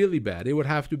be really bad. It would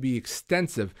have to be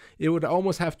extensive. It would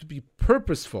almost have to be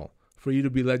purposeful for you to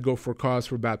be let go for cause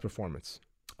for bad performance.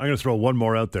 I'm going to throw one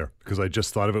more out there because I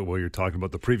just thought of it while you're talking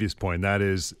about the previous point. That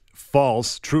is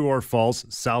false, true or false,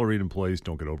 salaried employees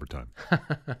don't get overtime.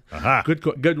 Aha.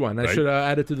 Good one. I Right? should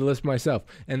add it to the list myself.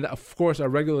 And of course, our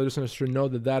regular listeners should know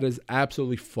that that is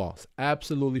absolutely false.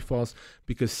 Absolutely false,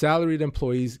 because salaried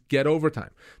employees get overtime.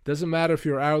 Doesn't matter if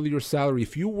you're hourly or salary.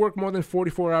 If you work more than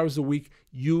 44 hours a week,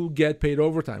 you get paid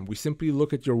overtime. We simply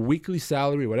look at your weekly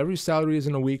salary, whatever your salary is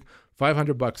in a week,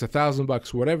 $500,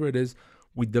 $1,000, whatever it is.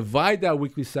 We divide that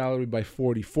weekly salary by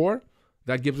 44.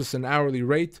 That gives us an hourly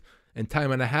rate, and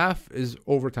time and a half is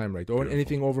overtime rate, or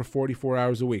anything over 44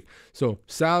 hours a week. So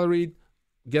salaried,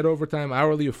 get overtime.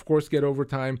 Hourly, of course, get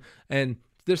overtime. And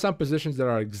there's some positions that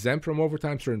are exempt from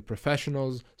overtime, certain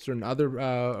professionals, certain other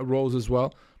roles as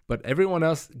well. But everyone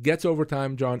else gets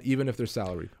overtime, John, even if they're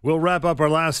salaried. We'll wrap up our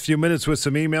last few minutes with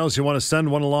some emails. You want to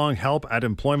send one along,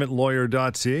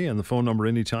 help@employmentlawyer.ca, and the phone number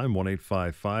anytime,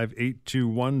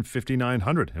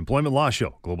 1-855-821-5900. Employment Law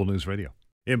Show, Global News Radio.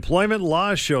 Employment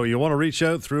Law Show. You want to reach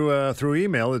out through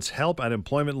email. It's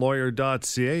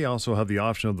help@employmentlawyer.ca. You also have the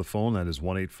option of the phone. That is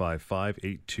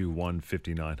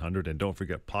 1-855-821-5900. And don't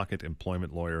forget Pocket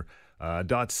Employment Lawyer.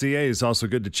 .ca is also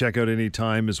good to check out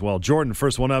anytime as well. Jordan,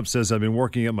 first one up, says, I've been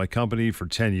working at my company for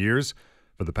 10 years.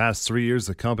 For the past 3 years,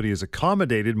 the company has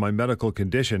accommodated my medical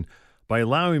condition by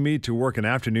allowing me to work an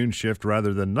afternoon shift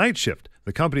rather than night shift.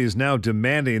 The company is now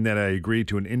demanding that I agree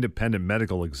to an independent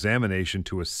medical examination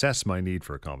to assess my need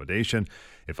for accommodation.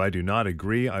 If I do not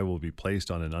agree, I will be placed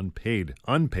on an unpaid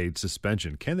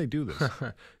suspension. Can they do this?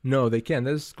 No, they can't.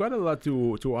 There's quite a lot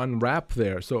to unwrap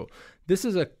there. So this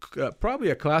is probably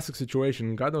a classic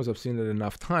situation. God knows I've seen it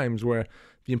enough times where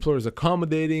the employer is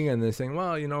accommodating and they're saying,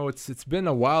 well, it's been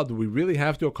a while. Do we really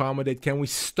have to accommodate? Can we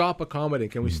stop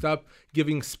accommodating? Can we stop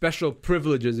giving special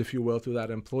privileges, if you will, to that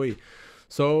employee?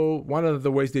 So one of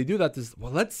the ways they do that is,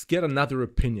 well, let's get another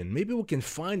opinion. Maybe we can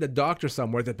find a doctor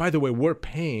somewhere that, by the way, we're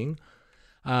paying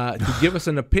to give us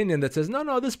an opinion that says,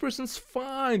 no, this person's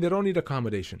fine. They don't need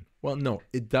accommodation. Well, no,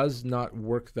 it does not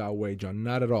work that way, John.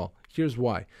 Not at all. Here's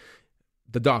why.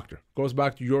 The doctor goes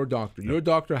back to your doctor. Your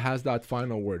doctor has that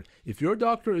final word. If your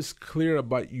doctor is clear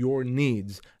about your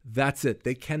needs, that's it.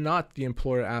 They cannot, the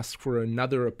employer, ask for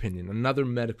another opinion, another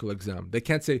medical exam. They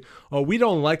can't say, oh, we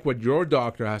don't like what your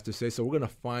doctor has to say, so we're going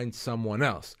to find someone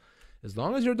else. As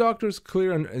long as your doctor is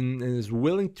clear and is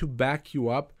willing to back you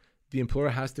up, the employer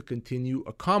has to continue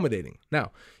accommodating.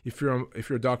 Now, if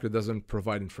your doctor doesn't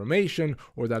provide information,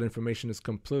 or that information is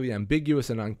completely ambiguous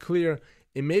and unclear,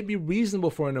 it may be reasonable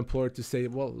for an employer to say,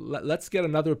 well, let's get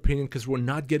another opinion because we're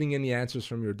not getting any answers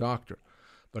from your doctor.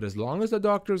 But as long as the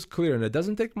doctor is clear, and it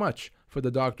doesn't take much for the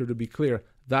doctor to be clear,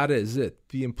 that is it.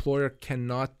 The employer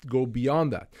cannot go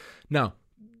beyond that. Now,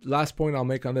 last point I'll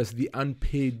make on this, the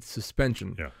unpaid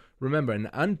suspension. Yeah. Remember, an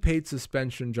unpaid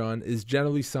suspension, John, is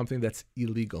generally something that's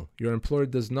illegal. Your employer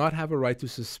does not have a right to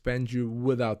suspend you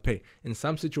without pay. In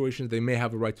some situations, they may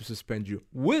have a right to suspend you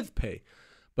with pay,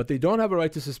 but they don't have a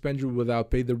right to suspend you without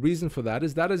pay. The reason for that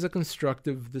is a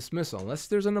constructive dismissal. Unless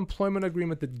there's an employment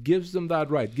agreement that gives them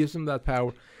that right, gives them that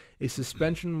power, a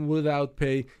suspension without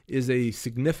pay is a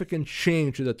significant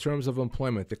change to the terms of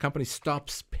employment. The company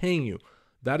stops paying you.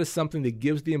 That is something that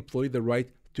gives the employee the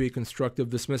right to a constructive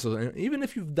dismissal. And even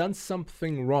if you've done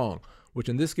something wrong, which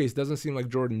in this case doesn't seem like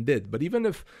Jordan did, but even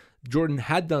if Jordan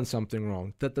had done something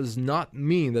wrong, that does not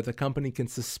mean that the company can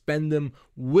suspend them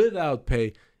without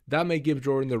pay. That may give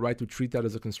Jordan the right to treat that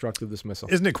as a constructive dismissal.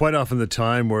 Isn't it quite often the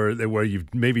time where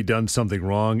you've maybe done something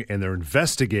wrong and they're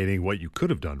investigating what you could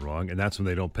have done wrong, and that's when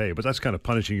they don't pay? But that's kind of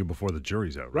punishing you before the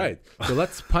jury's out, right? So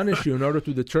let's punish you in order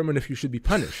to determine if you should be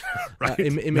punished. Right.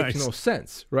 It makes no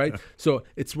sense, right? So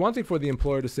it's one thing for the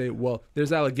employer to say, well,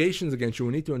 there's allegations against you.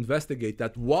 We need to investigate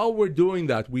that. While we're doing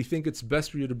that, we think it's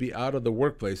best for you to be out of the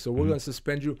workplace. So we're going to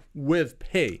suspend you with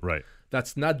pay. Right.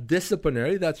 That's not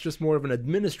disciplinary. That's just more of an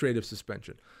administrative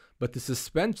suspension. But to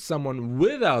suspend someone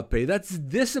without pay, that's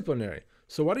disciplinary.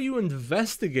 So what are you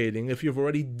investigating if you've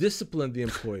already disciplined the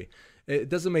employee? It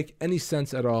doesn't make any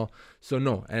sense at all. So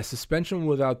no, a suspension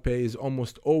without pay is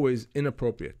almost always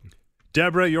inappropriate.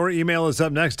 Deborah, your email is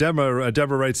up next.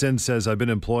 Deborah writes in, says, I've been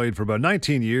employed for about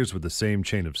 19 years with the same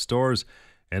chain of stores,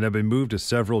 and I've been moved to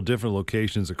several different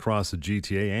locations across the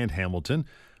GTA and Hamilton.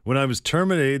 When I was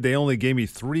terminated, they only gave me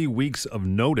 3 weeks of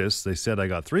notice. They said I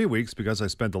got 3 weeks because I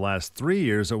spent the last 3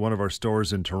 years at one of our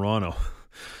stores in Toronto.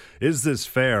 Is this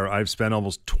fair? I've spent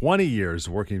almost 20 years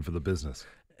working for the business.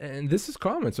 And this is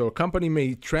common. So a company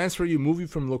may transfer you, move you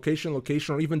from location to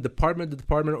location, or even department to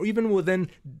department, or even within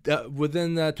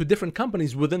to different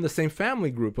companies within the same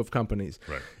family group of companies.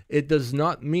 Right. It does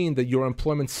not mean that your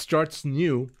employment starts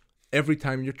new every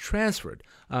time you're transferred.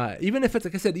 Even if it's,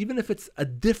 like I said, even if it's a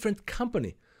different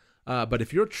company. But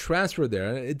if you're transferred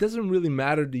there, it doesn't really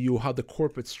matter to you how the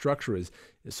corporate structure is.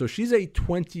 So she's a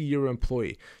 20-year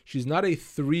employee. She's not a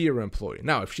 3-year employee.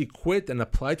 Now, if she quit and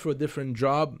applied for a different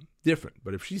job, different.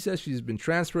 But if she says she's been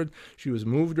transferred, she was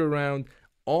moved around,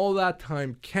 all that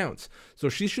time counts. So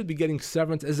she should be getting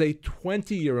severance as a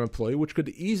 20-year employee, which could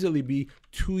easily be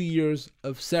 2 years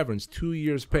of severance, 2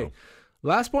 years pay. Oh.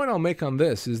 Last point I'll make on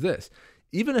this is this.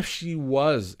 Even if she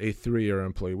was a 3-year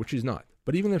employee, which she's not,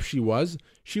 but even if she was,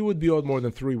 she would be owed more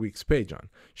than 3 weeks' pay, John.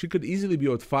 She could easily be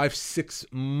owed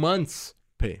 5-6 months'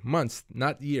 pay. Months,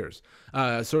 not years.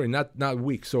 Not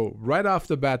weeks. So right off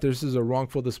the bat, this is a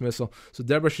wrongful dismissal. So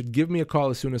Deborah should give me a call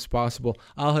as soon as possible.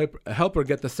 I'll help her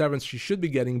get the severance she should be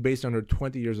getting based on her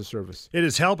 20 years of service. It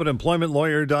is help at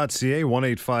employmentlawyer.ca,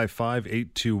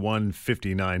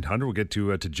 1-855-821-5900. We'll get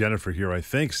to Jennifer here, I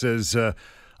think. Says...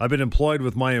 I've been employed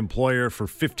with my employer for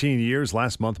 15 years.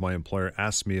 Last month, my employer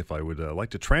asked me if I would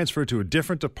like to transfer to a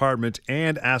different department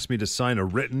and asked me to sign a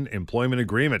written employment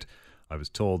agreement. I was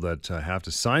told that I have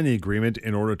to sign the agreement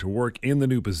in order to work in the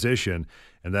new position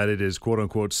and that it is,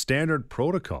 quote-unquote, standard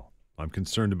protocol. I'm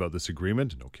concerned about this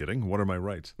agreement. No kidding. What are my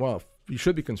rights? Well, you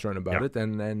should be concerned about it.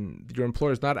 And your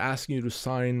employer is not asking you to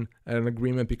sign an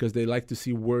agreement because they like to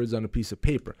see words on a piece of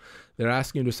paper. They're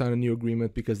asking you to sign a new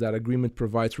agreement because that agreement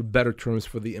provides for better terms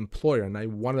for the employer.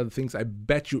 And one of the things I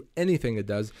bet you anything it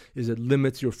does is it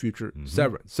limits your future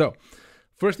severance. So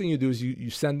first thing you do is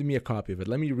you send me a copy of it.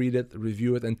 Let me read it,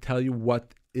 review it, and tell you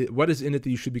what is in it that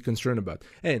you should be concerned about.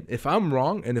 And if I'm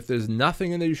wrong, and if there's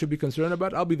nothing in there you should be concerned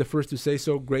about, I'll be the first to say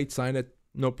so. Great, sign it.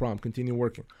 No problem. Continue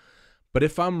working. But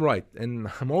if I'm right,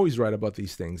 and I'm always right about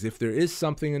these things, if there is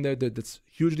something in there that's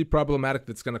hugely problematic,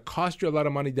 that's going to cost you a lot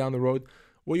of money down the road,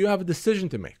 well, you have a decision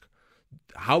to make.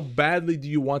 How badly do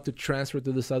you want to transfer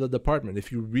to this other department? If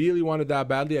you really want it that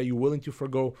badly, are you willing to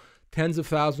forgo tens of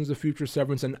thousands of future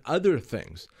severance and other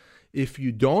things? If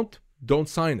you don't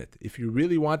sign it. If you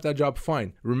really want that job,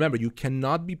 fine. Remember, you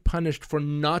cannot be punished for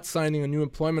not signing a new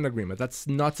employment agreement. That's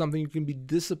not something you can be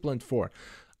disciplined for.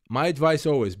 My advice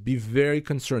always, be very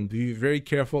concerned, be very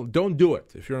careful. Don't do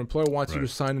it. If your employer wants you to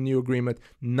sign a new agreement,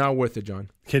 not worth it, John.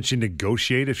 Can she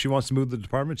negotiate if she wants to move the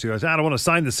department? She goes, I don't want to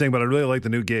sign this thing, but I really like the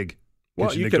new gig.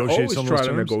 Well, you can always try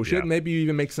to negotiate. Yeah. Maybe you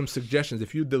even make some suggestions.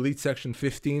 If you delete Section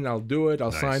 15, I'll do it.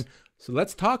 I'll sign. So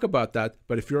let's talk about that.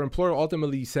 But if your employer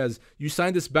ultimately says, you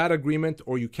signed this bad agreement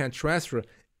or you can't transfer,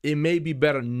 it may be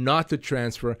better not to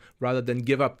transfer rather than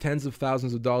give up tens of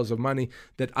thousands of dollars of money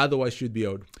that otherwise should be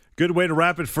owed. Good way to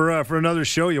wrap it for another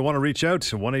show. You want to reach out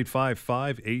to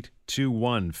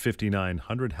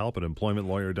 1-855-821-5900. Help at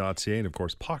employmentlawyer.ca. And, of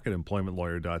course,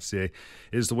 pocketemploymentlawyer.ca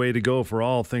is the way to go for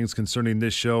all things concerning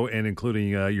this show and including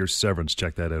your severance.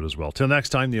 Check that out as well. Till next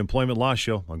time, the Employment Law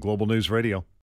Show on Global News Radio.